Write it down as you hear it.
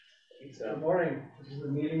Good morning. This is the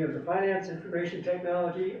meeting of the Finance, Information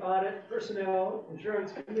Technology, Audit, Personnel,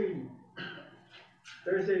 Insurance Committee.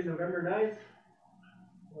 Thursday, November 9th.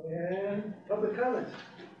 And public comments.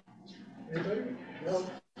 Anybody? No.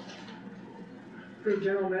 Approved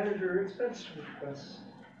general manager expense requests.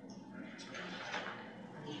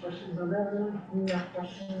 Any questions on that? No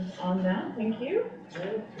questions on that, thank you.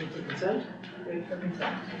 Okay, for consent. Wait for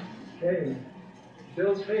consent. Okay.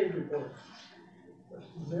 Bills paid report.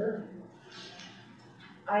 Questions there?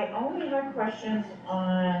 I only have questions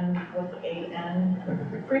on what the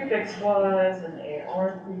AN prefix was and the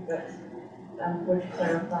AR prefix, which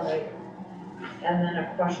clarified. And then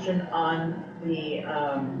a question on the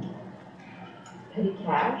petty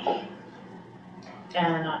cash.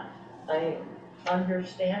 And I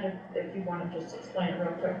understand if you want to just explain it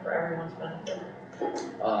real quick for everyone's benefit.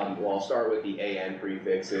 Well, I'll start with the AN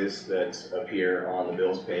prefixes that appear on the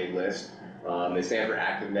bills paid list. They stand for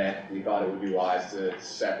ActiveNet. We thought it would be wise to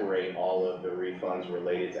separate all of the refunds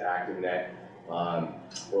related to ActiveNet.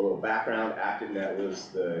 For a little background, ActiveNet was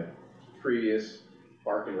the previous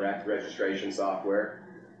Park and Rec registration software.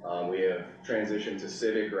 We have transitioned to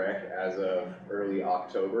Civic Rec as of early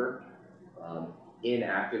October. In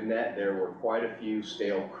ActiveNet, there were quite a few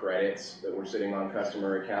stale credits that were sitting on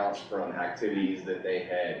customer accounts from activities that they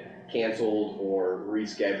had canceled or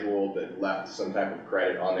rescheduled that left some type of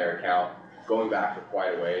credit on their account. Going back for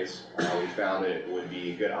quite a ways, we found that it would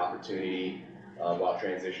be a good opportunity while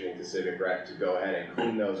transitioning to Civic Rec to go ahead and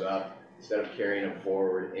clean those up. Instead of carrying them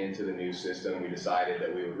forward into the new system, we decided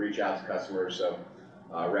that we would reach out to customers. So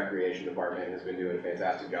Recreation Department has been doing a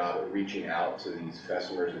fantastic job of reaching out to these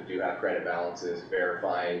customers that do have credit balances,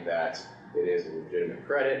 verifying that it is a legitimate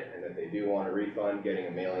credit and that they do want a refund, getting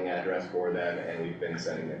a mailing address for them, and we've been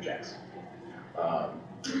sending them checks.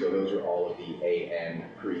 So those are all of the AN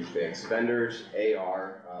prefix vendors.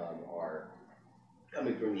 AR are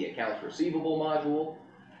coming from the accounts receivable module.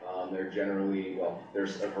 They're generally, well,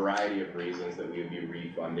 there's a variety of reasons that we would be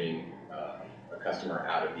refunding a customer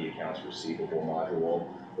out of the accounts receivable module.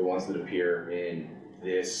 The ones that appear in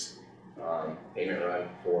this payment run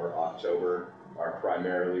for October are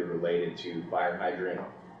primarily related to fire hydrant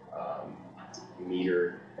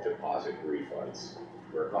meter deposit refunds,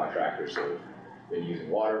 where contractors have been using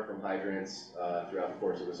water from hydrants throughout the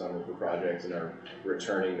course of the summer for projects and are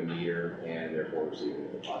returning the meter and therefore receiving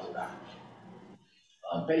the deposit back.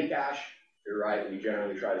 Petty cash, you're right, we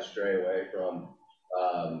generally try to stray away from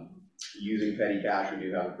using petty cash. We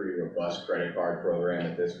do have a pretty robust credit card program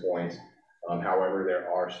at this point. However,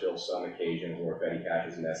 there are still some occasions where petty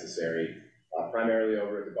cash is necessary, primarily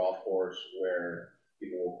over at the golf course, where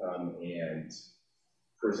people will come and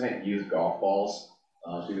present used golf balls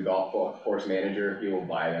to the golf course manager. He will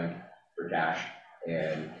buy them for cash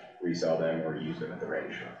and resell them or use them at the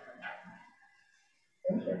range.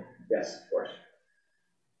 Thank you. Yes, of course.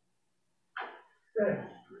 Okay,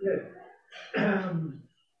 good.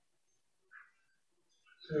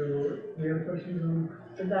 So, any other questions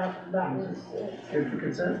on That was good for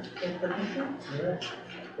consent? good for consent. All right.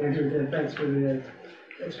 Andrew, thanks for the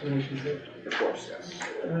explanations there. Of course, yes.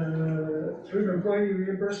 Approved employee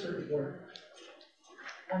reimbursement report.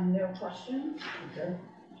 No questions. Okay.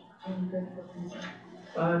 I'm good for consent.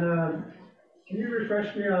 Can you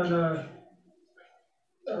refresh me on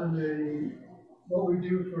the what we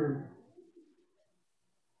do for?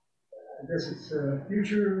 I guess it's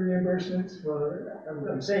future reimbursements. Well,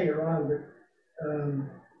 I'm saying it wrong, but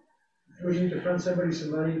we need to fund somebody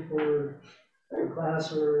some money for a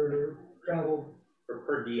class or travel. For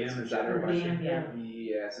per diem, is that our Per question? diem, yeah.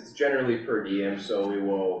 Yes, it's generally per diem, so we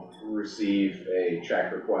will receive a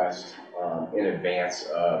check request in advance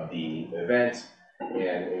of the event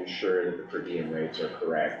and ensure that the per diem rates are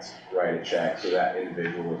correct. Write a check so that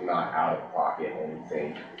individual is not out of pocket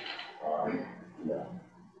anything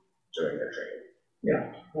during their training.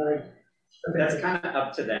 Yeah, right. Okay. That's kind of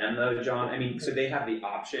up to them though, John. I mean, so they have the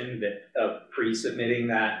option of pre-submitting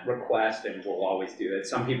that request, and we'll always do it.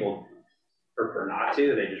 Some people prefer not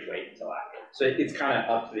to, they just wait until after. So it's kind of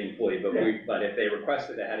up to the employee, but but if they request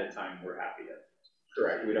it ahead of time, we're happy to.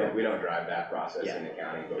 Correct, we don't drive that process in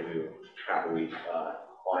accounting, but we happily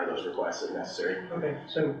honor those requests if necessary. Okay,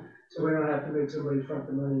 so we don't have to make somebody front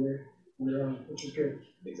the money there, which is good.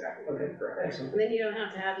 Exactly. Okay, correct. Excellent. And then you don't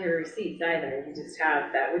have to have your receipts either, you just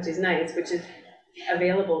have that, which is nice, which is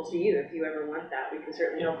available to you if you ever want that. We can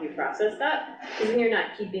certainly help you process that, because then you're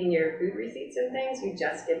not keeping your food receipts and things, you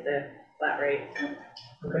just get the flat rate.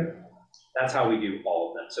 Okay. That's how we do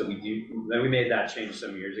all of them. So then we made that change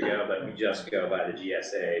some years ago, but we just go by the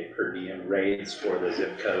GSA per diem rates for the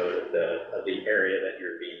zip code of the area that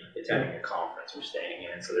you're attending a conference or staying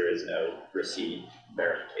in. So there is no receipt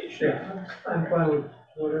verification. Yeah, I'm fine with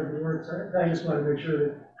whatever works. I just want to make sure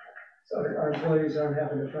that our employees aren't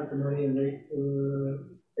having to front the money and wait for,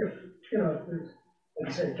 if there's, like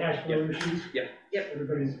I said, cash flow issues. Yep.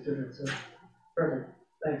 Everybody's different, so, perfect,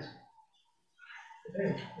 thanks.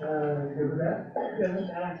 Okay, you good with that?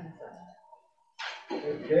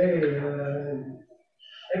 Okay,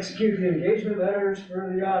 execute the engagement letters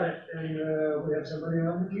for the audit, and we have somebody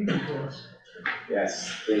on the team for us.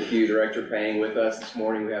 Yes, thank you, Director Pang. With us this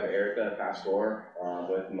morning, we have Erica Pastor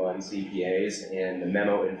with MUN CPAs, and the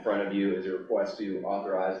memo in front of you is a request to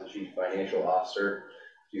authorize the Chief Financial Officer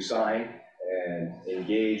to sign and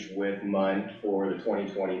engage with MUN for the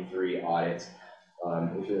 2023 audit.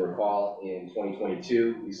 If you'll recall, in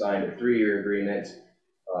 2022, we signed a 3-year agreement.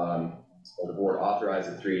 The board authorized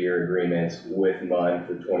a 3-year agreement with MUN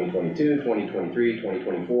for 2022, 2023,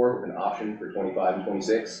 2024, with an option for 25 and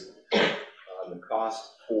 26. The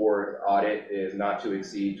cost for the audit is not to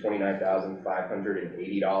exceed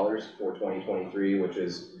 $29,580 for 2023, which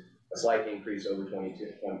is a slight increase over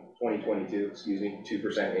 2022,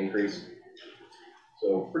 2% increase.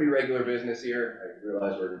 So pretty regular business here. I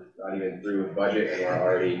realize we're not even through with budget and we're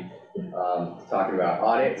already talking about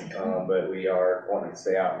audit, but we are wanting to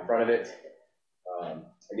stay out in front of it.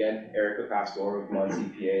 Again, Erica Pastor with MUN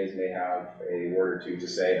CPAs may have a word or two to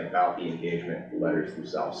say about the engagement letters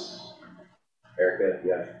themselves. Erica, if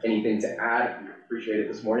you have anything to add, appreciate it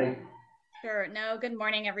this morning. Sure. No, good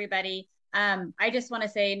morning, everybody. I just want to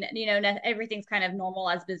say, everything's kind of normal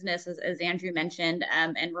as business, as Andrew mentioned,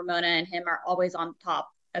 and Ramona and him are always on top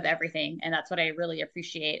of everything. And that's what I really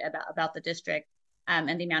appreciate about the district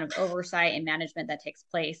and the amount of oversight and management that takes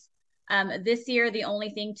place. This year, the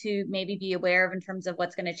only thing to maybe be aware of in terms of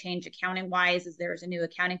what's going to change accounting wise is there's a new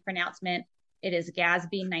accounting pronouncement. It is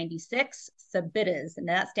GASB 96 SBITIS, and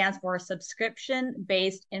that stands for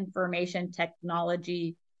Subscription-Based Information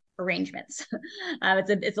Technology Arrangements.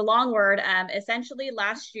 It's a long word. Essentially,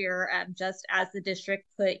 last year, just as the district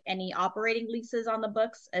put any operating leases on the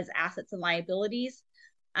books as assets and liabilities,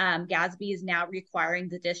 GASB is now requiring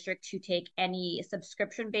the district to take any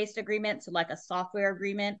subscription-based agreement, so like a software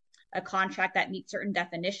agreement, a contract that meets certain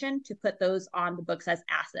definition, to put those on the books as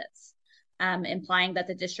assets. Implying that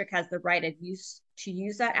the district has the right of use to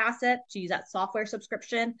use that asset, to use that software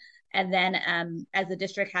subscription. And then as the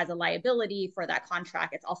district has a liability for that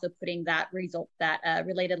contract, it's also putting that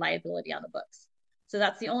related liability on the books. So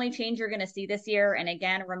that's the only change you're going to see this year. And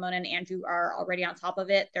again, Ramona and Andrew are already on top of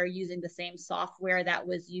it. They're using the same software that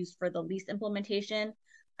was used for the lease implementation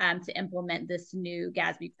to implement this new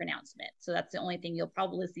GASB pronouncement. So that's the only thing you'll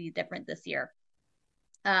probably see different this year.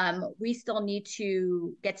 We still need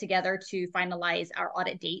to get together to finalize our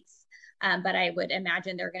audit dates, but I would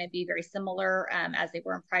imagine they're going to be very similar as they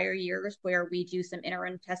were in prior years, where we do some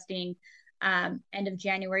interim testing end of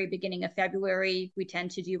January, beginning of February. We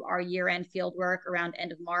tend to do our year-end field work around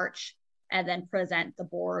end of March and then present the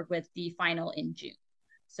board with the final in June.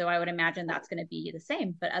 So I would imagine that's going to be the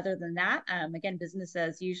same. But other than that, again, business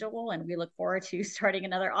as usual, and we look forward to starting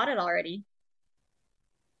another audit already.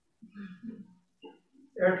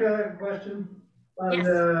 Erica, I have a question on Yes.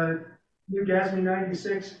 the new GASB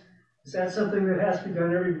 96. Is that something that has to be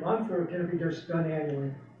done every month, or can it be just done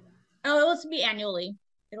annually? Oh, it'll be annually.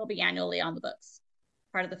 It'll be annually on the books,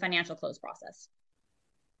 part of the financial close process.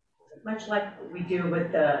 Much like we do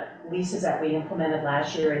with the leases that we implemented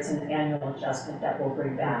last year, it's an annual adjustment that we'll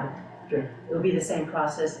bring back. Sure. It will be the same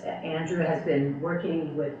process. Andrew has been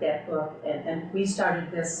working with DebtBook, and we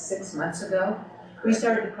started this 6 months ago. We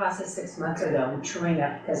started the process 6 months ago, truing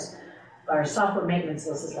up, because our software maintenance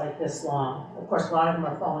list is like this long. Of course, a lot of them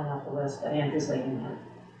are falling off the list, but Andrew's leading it.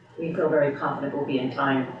 We feel very confident we'll be in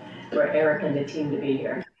time for Eric and the team to be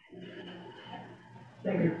here.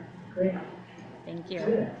 Thank you. Great. Thank you.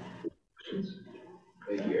 Yeah.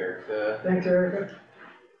 Thank you, Erica. Thanks, Erica.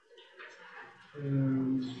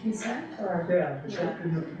 Consent or? Yeah, consent.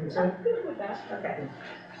 I'm good with that. Okay.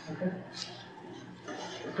 Okay.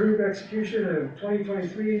 Approved execution of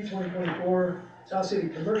 2023, 2024 South City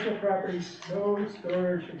Commercial Property Snow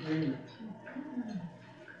Storage Agreement.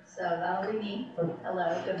 So that'll be me.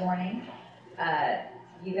 Hello, good morning.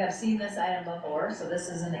 You have seen this item before, so this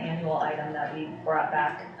is an annual item that we brought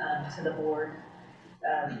back to the board,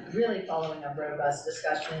 really following a robust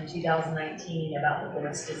discussion in 2019 about the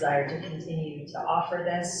board's desire to continue to offer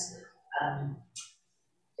this.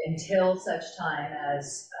 until such time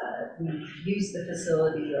as we use the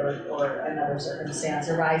facility or another circumstance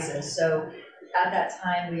arises. So at that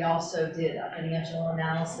time, we also did a financial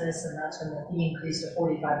analysis, and that's when the fee increased to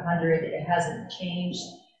 $4,500. It hasn't changed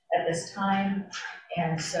at this time,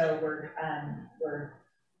 and so we're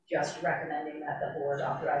just recommending that the board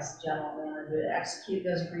authorize the general manager to execute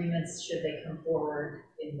those agreements should they come forward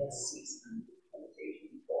in this season,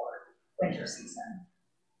 for winter season.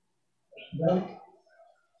 No?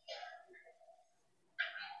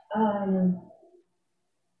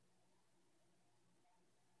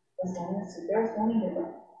 As long as you guys want to do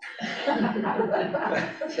it.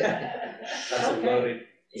 That's a loaded,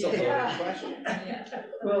 it's a loaded Yeah. question. Yeah.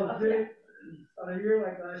 Well, on a year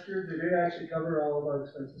like last year, did it actually cover all of our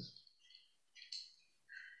expenses?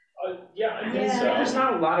 Yeah, I think Yeah. so. There's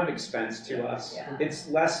not a lot of expense to us. Yeah. It's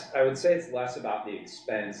less, I would say it's less about the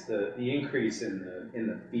expense. The increase in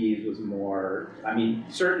the fees was more, I mean,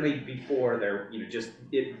 certainly before there,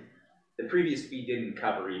 the previous fee didn't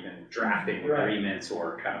cover even drafting Right. agreements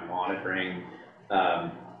or kind of monitoring.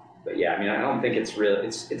 But yeah, I mean, I don't think it's real,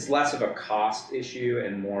 it's less of a cost issue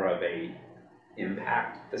and more of a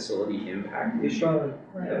facility impact issue.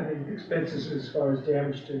 I mean, expenses as far as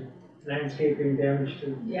damage to landscaping, damage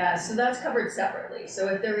to. Yeah, so that's covered separately. So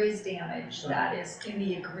if there is damage, that is in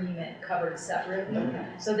the agreement covered separately. Okay.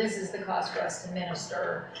 So this is the cost for us to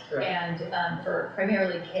administer. Right. And for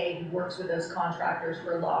primarily Kay, who works with those contractors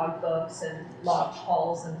for log books and log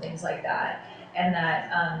hauls and things like that. And that,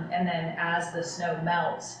 and then as the snow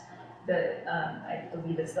melts, I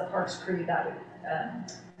believe it's the parks crew that would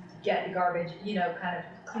get the garbage, kind of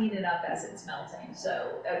clean it up as it's melting.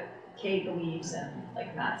 So Kay believes, and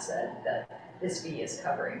like Matt said, that this fee is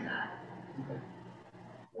covering that.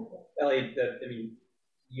 Ellie, I mean,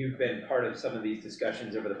 you've been part of some of these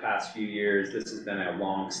discussions over the past few years. This has been a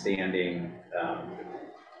long-standing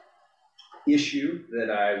issue that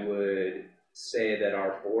I would say that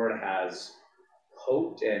our board has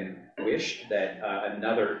hoped and wished that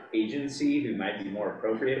another agency who might be more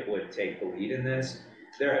appropriate would take the lead in this.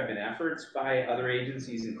 There have been efforts by other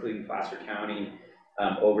agencies, including Placer County,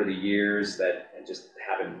 over the years that just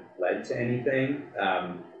haven't led to anything.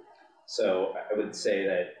 So I would say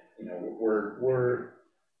that, we're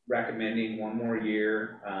recommending one more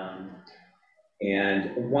year.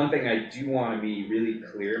 And one thing I do want to be really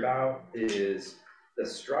clear about is the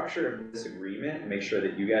structure of this agreement, and make sure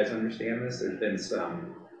that you guys understand this. There's been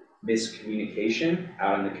some miscommunication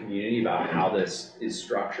out in the community about how this is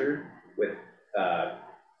structured with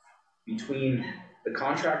between the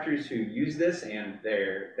contractors who use this and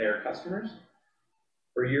their customers.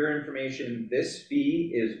 For your information, this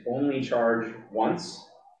fee is only charged once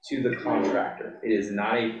to the contractor. It is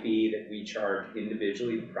not a fee that we charge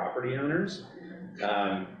individually to property owners.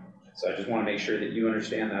 So I just want to make sure that you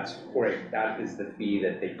understand that is the fee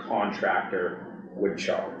that the contractor would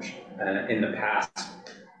charge. In the past,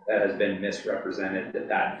 that has been misrepresented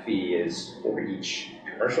that fee is for each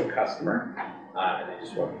commercial customer. And I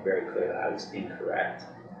just want to be very clear that is incorrect.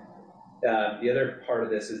 The other part of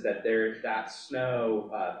this is that there's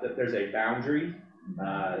a boundary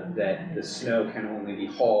that the snow can only be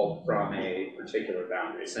hauled from a particular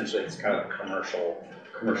boundary. Essentially, it's kind of a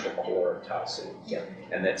commercial core of Towson. Yep.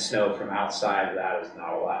 And that snow from outside of that is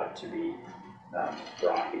not allowed to be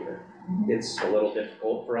brought here. It's a little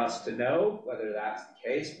difficult for us to know whether that's the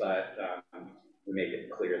case, but we make it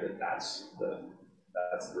clear that that's the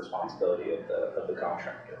responsibility of the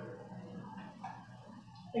contractor.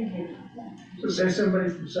 Thank you. So say somebody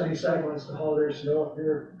from Sunnyside wants to haul their snow up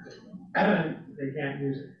here, they can't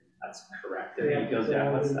use it. That's correct. And it goes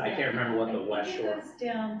down, I can't remember what the West Shore. It goes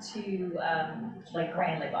down to, like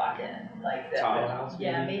Grand Lebacan, like the. Tahoe House,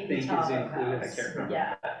 Yeah, maybe, maybe think is Tahoe included, I House. can't remember.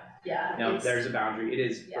 Yeah. No, it's- there's a boundary, it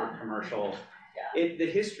is for Yeah. commercial. Yeah. The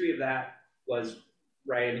history of that was,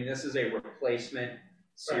 right, I mean, this is a replacement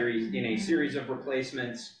series, in a series of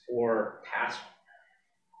replacements for past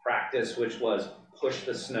practice, which was push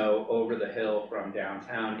the snow over the hill from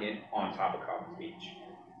downtown on top of Commons Beach.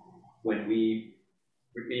 When we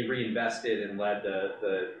reinvested and led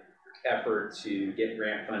the effort to get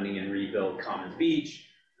grant funding and rebuild Commons Beach,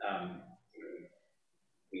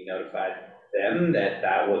 we notified them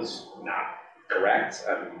that was not correct.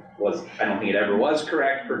 I don't think it ever was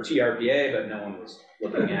correct for TRPA, but no one was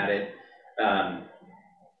looking at it.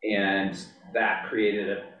 And that created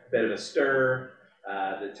a bit of a stir.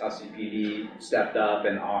 The Towson PD stepped up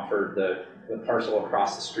and offered the parcel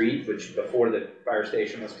across the street, which before the fire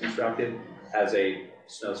station was constructed, as a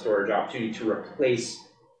snow storage opportunity to replace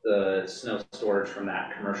the snow storage from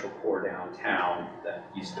that commercial core downtown that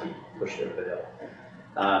used to be pushed over the hill.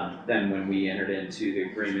 Then when we entered into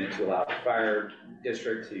the agreement to allow the fire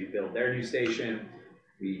district to build their new station,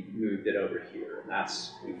 we moved it over here. And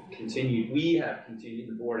that's, we have continued,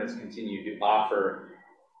 the board has continued to offer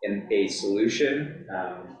a solution,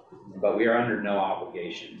 but we are under no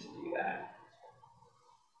obligation to do that.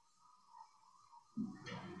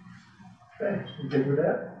 Okay, you good with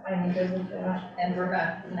that? I'm good with that. And we're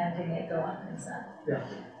recommending it go on consent. Yeah,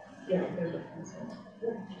 good with consent.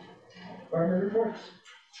 Department reports.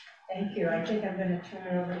 Thank you. I think I'm gonna turn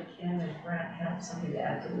it over to Kim and Brent have something to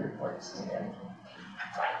add to the reports today.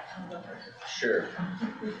 Sure.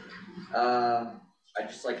 I'd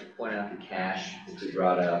just like to point out the cash that we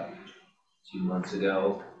brought up 2 months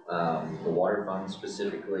ago, the water fund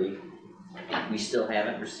specifically. We still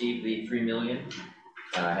haven't received the 3 million.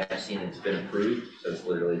 I have seen it's been approved, so it's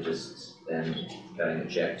literally just them cutting a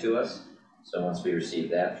check to us. So once we receive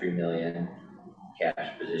that 3 million,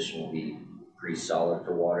 cash position will be pretty solid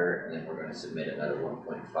for water, and then we're gonna submit another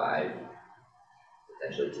 1.5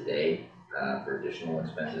 potentially today for additional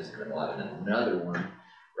expenses, and then we'll have another one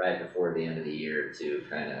right before the end of the year to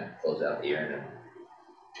kind of close out the year in a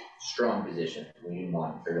strong position. We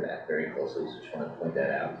monitor that very closely, so just want to point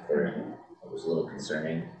that out before it was a little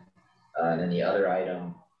concerning. And then the other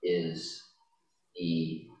item is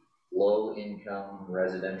the low-income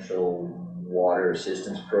residential water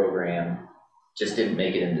assistance program. Just didn't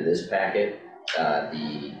make it into this packet.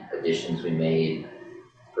 The additions we made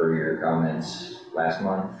for your comments last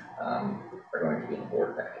month are going to be in the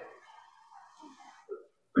board packet.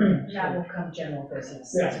 That will come general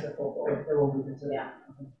business Yeah. to the full board. That will be considered. Yeah.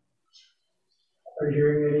 Are you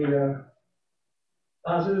hearing any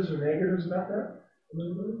positives or negatives about that?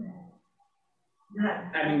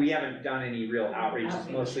 Not, I mean, we haven't done any real outreach, it's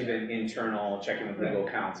mostly been internal, checking with legal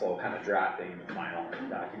counsel, kind of drafting the final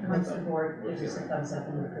document. once the board gives us a thumbs up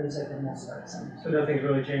and approves it, then we'll start some. So nothing's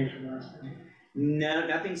really changed from last time? No,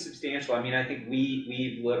 nothing substantial. I mean, I think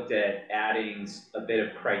we've looked at adding a bit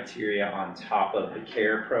of criteria on top of the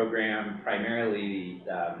CARE program, primarily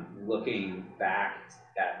looking back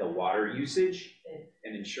at the water usage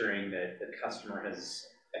and ensuring that the customer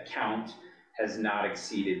account has not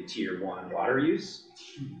exceeded tier 1 water use.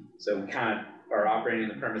 So we kind of are operating on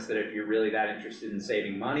the premise that if you're really that interested in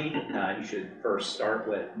saving money, you should first start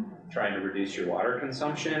with trying to reduce your water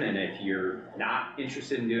consumption. And if you're not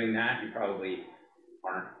interested in doing that, you probably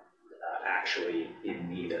aren't actually in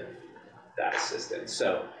need of that assistance.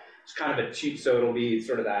 So it's kind of a cheap, so it'll be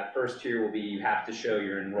sort of that first tier will be you have to show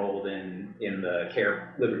you're enrolled in the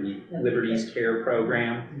CARE, Liberty's CARE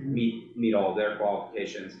program, meet all of their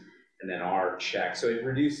qualifications, and then our check. So it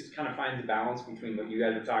reduces, kind of finds a balance between what you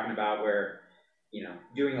guys are talking about where, you know,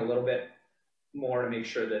 doing a little bit more to make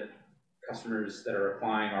sure that customers that are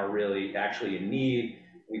applying are really actually in need.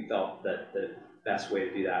 We felt that the best way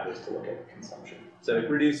to do that was to look at consumption. So it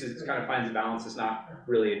reduces, it kind of finds a balance. It's not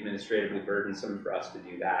really administratively burdensome for us to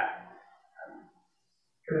do that.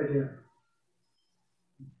 Good idea.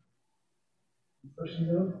 Questions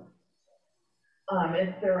though?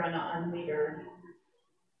 If they're on an unmetered,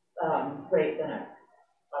 rate, then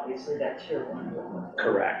obviously that tier 1 will.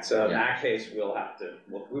 Correct. So in that case, we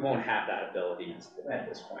won't have that ability at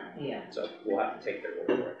this point. Yeah. So we'll have to take their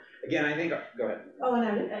word for it. Again, I think, go ahead. Oh,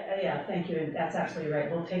 and yeah, thank you, and that's absolutely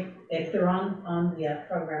right. We'll take, if they're on the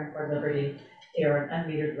program for Liberty, they're an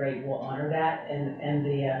unmetered rate, we'll honor that, and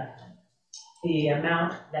the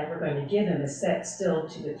amount that we're going to give them is set still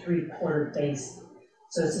to the 3/4 base.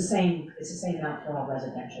 So it's the same amount for all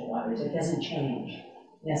residential waters. It doesn't change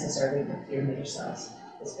necessarily with your meter size.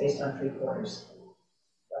 It's based on 3/4.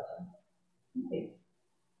 Okay.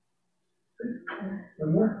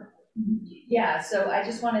 One more? Yeah, so I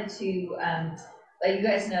just wanted to let you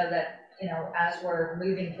guys know that, you know, as we're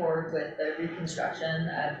moving forward with the reconstruction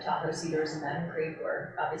of Tahoe Cedars and Mountain Creek,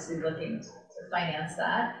 we're obviously looking to finance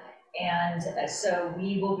that. And so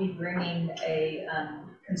we will be bringing a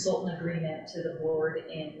consultant agreement to the board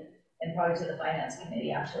and probably to the finance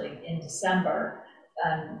committee actually in December,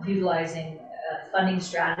 utilizing funding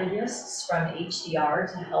strategists from HDR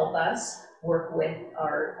to help us work with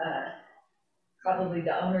our probably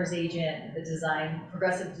the owner's agent, the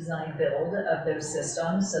progressive design build of those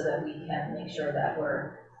systems so that we can make sure that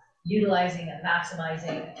we're utilizing and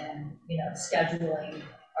maximizing and, you know, scheduling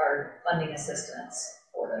our funding assistance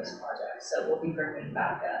for those projects. So we'll be bringing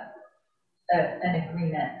back an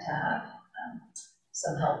agreement to have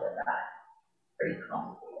some help with that. Pretty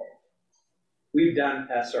complicated. We've done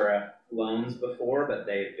SRF loans before, but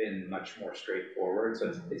they've been much more straightforward.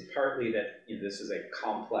 So it's partly that, you know, this is a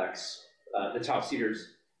complex, the Tahoe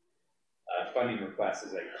Cedars funding request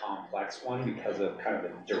is a complex one because of kind of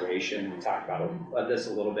the duration. We talked about this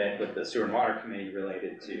a little bit with the Sewer and Water Committee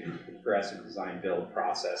related to the progressive design build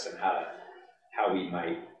process and how we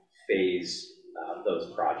might phase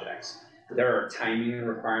those projects. There are timing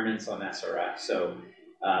requirements on SRF, so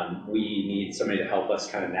we need somebody to help us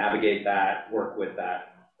kind of navigate that, work with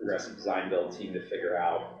that progressive design build team to figure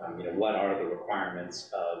out, what are the requirements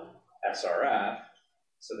of SRF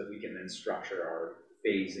so that we can then structure our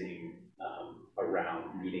phasing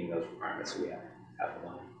around meeting those requirements so we have the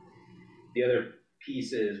money. The other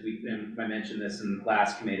piece is, I mentioned this in the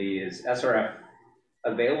last committee, is SRF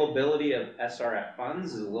availability of SRF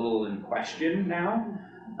funds is a little in question now.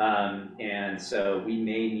 And so we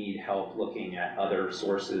may need help looking at other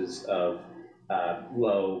sources of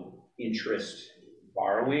low interest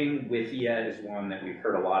borrowing. WIFIA is one that we've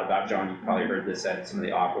heard a lot about. John, you've probably heard this at some of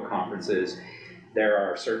the aqua conferences. There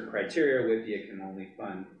are certain criteria. WIFIA can only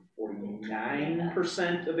fund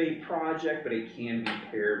 49% of a project, but it can be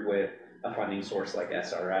paired with a funding source like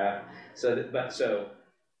SRF. So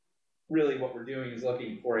really what we're doing is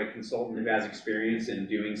looking for a consultant who has experience in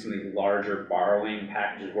doing some of these larger borrowing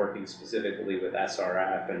packages, working specifically with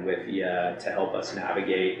SRF and WIFIA to help us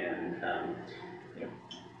navigate and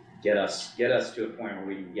get us to a point where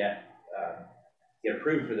we can get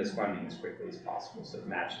approved for this funding as quickly as possible, so it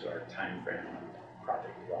matches our time frame on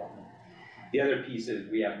project development. The other piece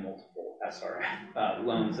is we have multiple SRF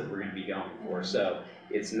loans that we're going to be going for. So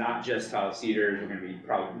it's not just Tahoe Cedars. We're going to be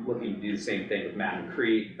probably looking to do the same thing with Mountain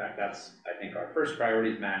Creek. In fact, that's, I think, our first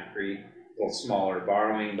priority is Mountain Creek, a little smaller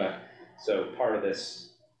borrowing. But so part of this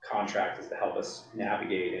contract is to help us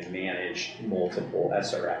navigate and manage multiple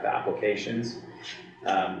SRF applications.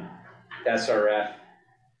 SRF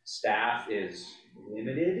staff is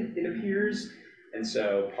limited, it appears. And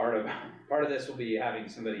so part of this will be having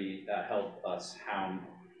somebody help us hound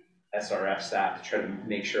SRF staff to try to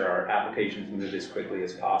make sure our applications move as quickly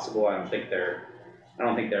as possible. I don't think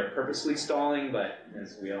they're purposely stalling, but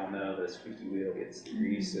as we all know, the squeaky wheel gets the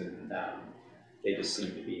grease, and they just seem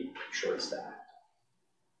to be short-staffed.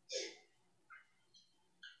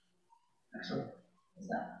 Excellent.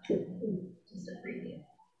 So, just a preview.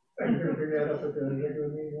 Are you gonna bring that up at the regular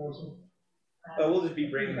meeting also? We'll just be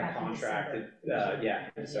bringing the contract,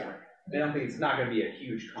 in summer. I don't think it's not going to be a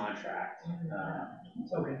huge contract.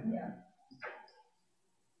 Okay. Yeah.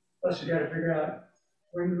 Plus, you gotta figure out,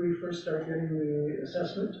 when do we first start getting the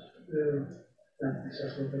assessment, not the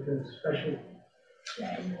assessment, but the special.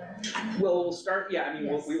 Well, we'll start,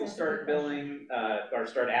 Yes, we will start billing, or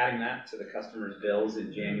start adding that to the customer's bills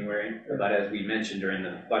in January. But as we mentioned during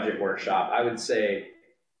the budget workshop, I would say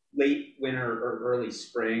late winter or early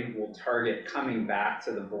spring, we'll target coming back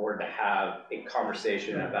to the board to have a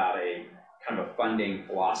conversation about a kind of a funding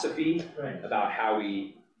philosophy, Right. about how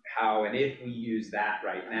and if we use that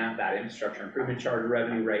right now, that infrastructure improvement charge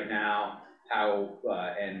revenue right now, how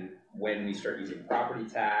and when we start using property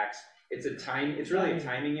tax. It's really a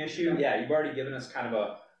timing issue. Yeah, you've already given us kind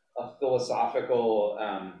of a philosophical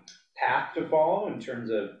path to follow in terms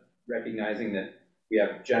of recognizing that we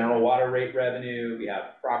have general water rate revenue, we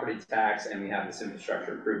have property tax, and we have this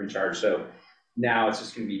infrastructure improvement charge. So now it's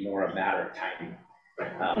just going to be more a matter of timing.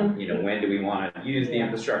 When do we want to use the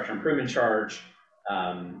infrastructure improvement charge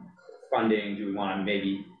funding? Do we want to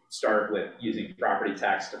maybe start with using property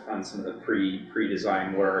tax to fund some of the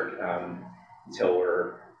pre-design work until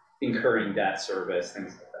we're incurring debt service,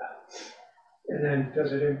 things like that? And then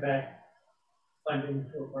does it impact funding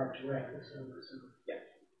for Parks and Rec? Yeah.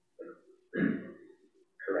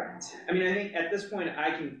 Correct. I mean, I think at this point,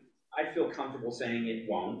 I feel comfortable saying it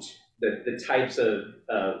won't. The types of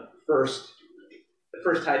the first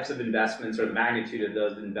types of investments, or the magnitude of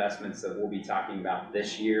those investments that we'll be talking about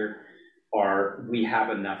this year, we have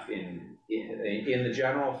enough in the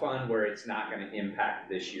general fund where it's not going to impact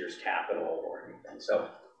this year's capital or anything. So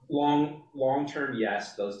long term,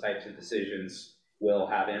 yes, those types of decisions will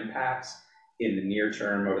have impacts. In the near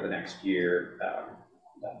term, over the next year, I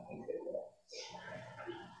don't think they will.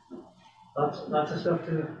 Lots of stuff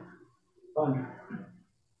to fund.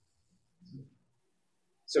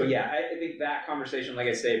 So yeah, I think that conversation, like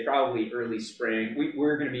I say, probably early spring,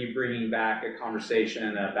 we're going to be bringing back a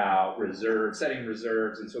conversation about setting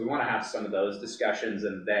reserves, and so we want to have some of those discussions,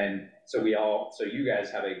 and then so you guys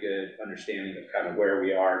have a good understanding of kind of where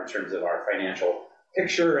we are in terms of our financial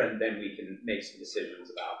picture, and then we can make some decisions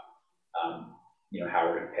about how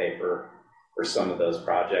we're going to pay for some of those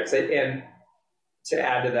projects. And to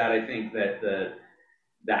add to that, I think that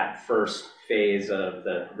that first phase of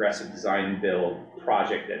the progressive design build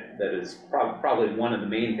project that is probably one of the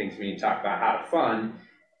main things we need to talk about how to fund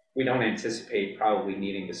we don't anticipate probably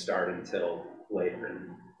needing to start until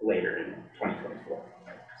later in 2024.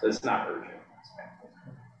 So it's not urgent.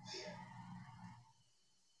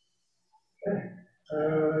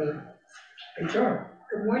 HR.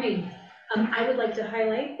 Good morning. I would like to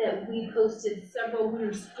highlight that we posted several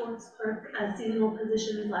winter sports park seasonal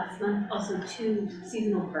positions last month, also 2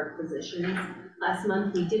 seasonal park positions. Last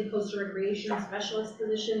month, we did post a recreation specialist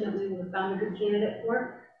position that we would have found a good candidate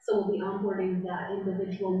for. So we'll be onboarding that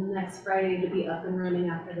individual next Friday to be up and running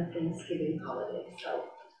after the Thanksgiving holiday. So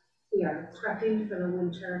we are prepping for the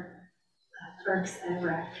winter parks and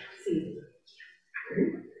rec season.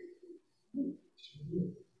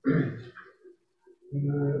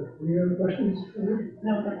 Any other questions?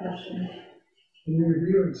 No other questions. Any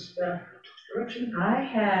review and staff direction? I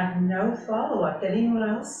have no follow-up. Anyone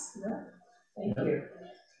else? No? Thank you.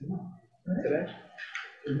 Today.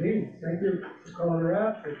 Good meeting. Thank you for calling her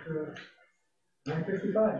out at 9:55.